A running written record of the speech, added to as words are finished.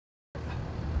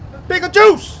Pickle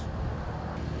juice!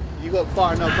 You go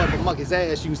far enough up a monkey's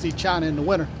ass, you can see China in the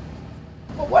winter.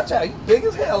 Well, watch out, you big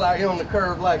as hell out here on the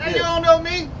curve like this. You don't know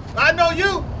me. I know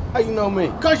you. How you know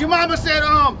me? Cause your mama said,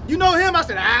 you know him? I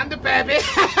said, I'm the baby.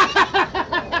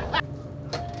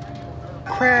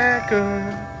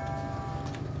 Cracker.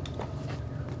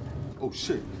 Oh,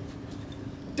 shit.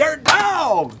 Dirt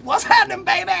Dog! What's happening,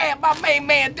 baby? My main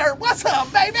man, Dirt. What's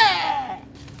up, baby?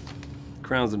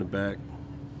 Crown's in the back.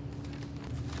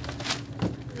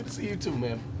 Good to see you too,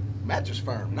 man. Mattress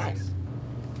firm, nice.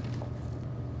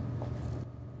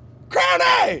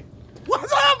 Crowny!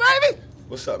 What's up, baby?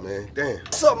 What's up, man? Damn.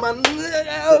 What's up, my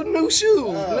new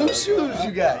shoes? New shoes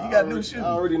you got. You got new shoes.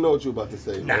 I already know what you about to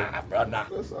say, man. Nah, bro, nah.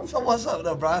 So what's up,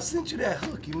 though, bro? I sent you that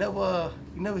hook. You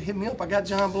never hit me up. I got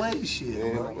John Blaze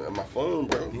shit. Man, my phone,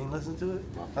 bro. You ain't listen to it?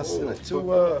 I sent it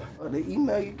to the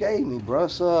email you gave me, bro.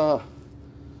 It's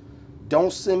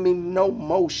don't send me no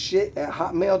more shit at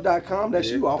hotmail.com. That's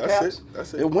you, all caps.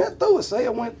 That's it. It went through. It say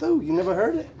it went through. You never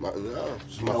heard it? No,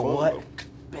 it's You my know phone, what? bro.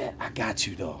 Bet I got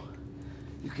you though.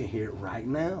 You can hear it right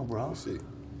now, bro. Let's see.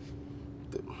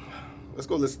 Let's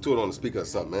go listen to it on the speaker or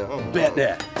something, man. Bet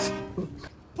that.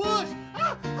 Push!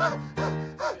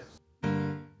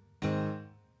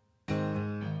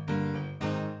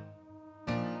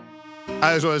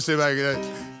 I just want to say like that.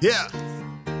 Yeah.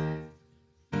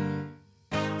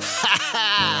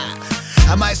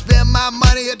 I might spend my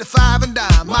money at the 5 and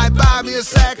dime. Might buy me a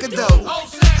sack of dough.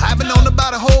 I've been on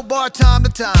about a whole bar time to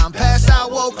time. Pass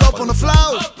out, woke up on the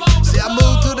floor. See, I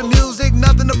moved to the music,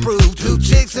 nothing to prove. 2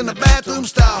 chicks in the bathroom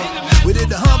stall. We did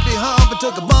the Humpty Hump and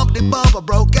took a bumpty bump. I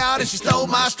broke out and she stole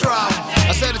my straw.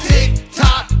 I said a tick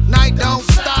tock, night don't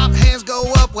stop. Hands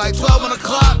go up like 12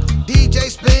 o'clock.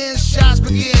 DJ spins, shots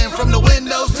begin from the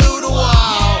windows to the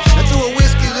wall. And through a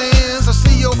whiskey lens, I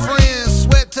see your friends.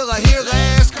 Sweat till I hear the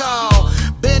ass call.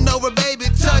 Bend over, baby,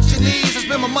 touch your knees. I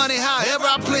spend my money however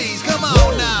I please. Come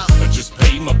on now. I just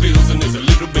paid my bills and there's a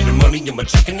little bit of money in my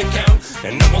checking account,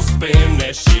 and I'm gonna spend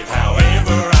that shit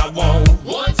however I want.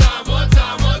 One time, one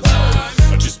time, one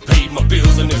time. I just paid my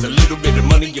bills and there's a little bit of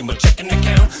money in my checking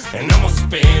account, and I'm gonna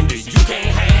spend it. You can't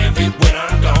have it when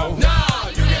I'm gone. No,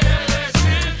 you can't have that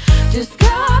shit. Just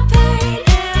got paid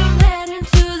and I'm heading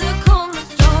to the corner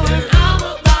store, and I'm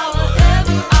about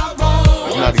whatever I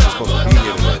want. I'm not even supposed to be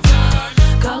here today.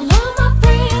 Call all my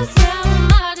friends, tell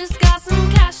them I just got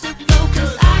some cash to blow,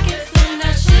 cause I can spend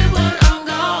that shit when I'm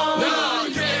gone. No,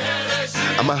 you can't have that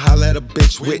shit. I'ma holla at a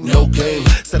bitch with no game.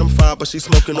 Said I'm fine, but she's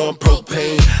smoking on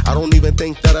propane. I don't even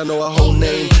think that I know her whole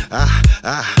name.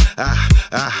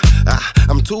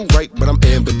 I'm too right, but I'm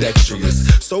ambidextrous.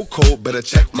 So cold, better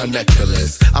check my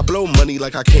necklace. I blow money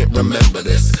like I can't remember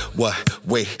this. What?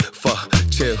 Wait, fuck,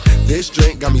 chill. This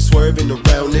drink got me swerving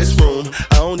around this room.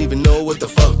 I don't even know what the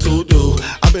fuck to do.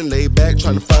 I've been laid back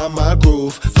trying to find my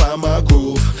groove,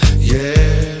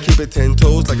 yeah. Keep it 10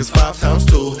 toes like it's 5 times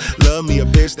 2. Love me a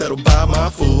bitch that'll buy my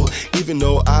food, even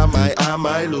though I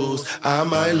might lose,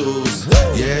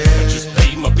 yeah. I just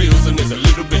paid my bills and there's a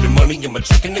little bit of money in my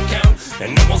checking account,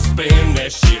 and I'm gonna spend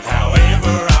that shit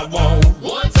however I want.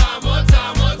 One time, one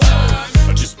time, one time.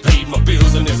 I just paid my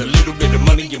bills and there's a little bit of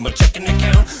money in my checking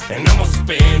account, and I'm gonna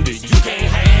spend it. You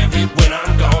can't have it when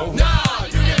I'm gone. No,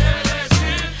 you can't have that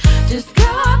shit. Just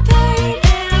got paid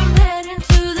and I'm heading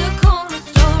to the corner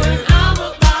store, and I'm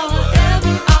about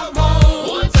whatever I want.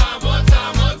 One time, one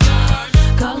time, one time.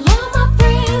 Call all my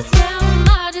friends, tell them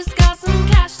I just got some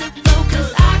cash to blow,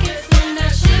 cause I can spend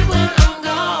that shit when I'm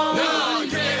gone. No,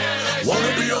 you can't have that shit.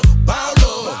 Wanna be a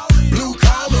baller, blue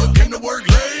collar, came to work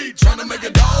late, trying to make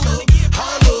 $1.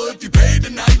 Holla if you paid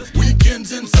tonight,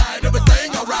 weekends inside,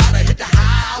 everything alright. I hit the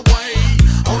highway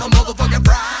on a motherfucking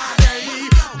Friday.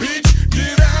 Bitch,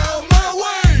 get out my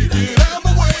way, get out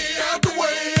my way, out the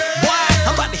way. Yeah. Boy,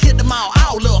 I'm about to hit them all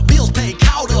up. Bills paid,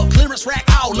 caught up, clearance rack,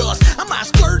 all us. I might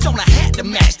splurge on a hat to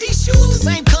match. These shoes the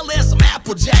same color as some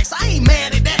Apple Jacks. I ain't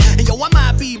mad at that. And yo, I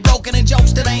might be broken in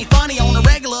jokes that ain't funny on the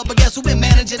regular, but guess who been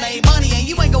managing their money? And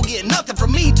you ain't gonna get nothing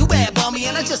from me. Too bad, bummy.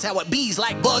 And that's just how it bees,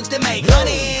 like bugs that make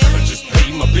honey. I just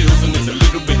paid my bills and there's a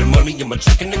little bit of money in my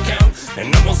checking account,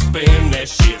 and I'm gonna spend that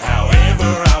shit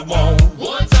however I want.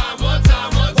 One time, one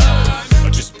time, one time. I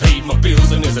just paid my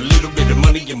bills and there's a little bit of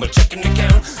money in my checking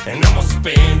account, and I'm gonna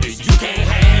spend it. You can't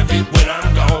have it when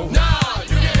I'm gone. No,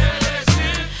 you can't have that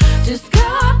shit. Just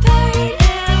got paid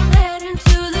and I'm heading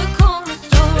to the corner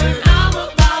store, and I'm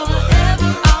about whatever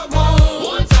I want.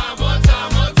 One time, one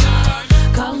time, one time.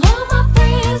 Call all my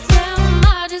friends, tell them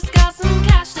I just got some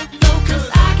cash to blow, cause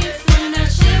I can spend that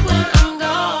shit when I'm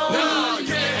gone. No, you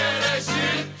can't have that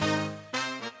shit.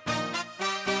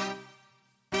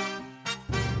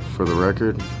 For the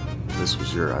record, this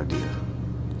was your idea.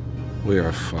 We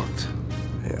are fucked.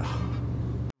 Yeah.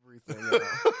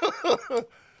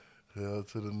 Hell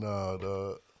to the nah,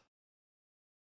 dog.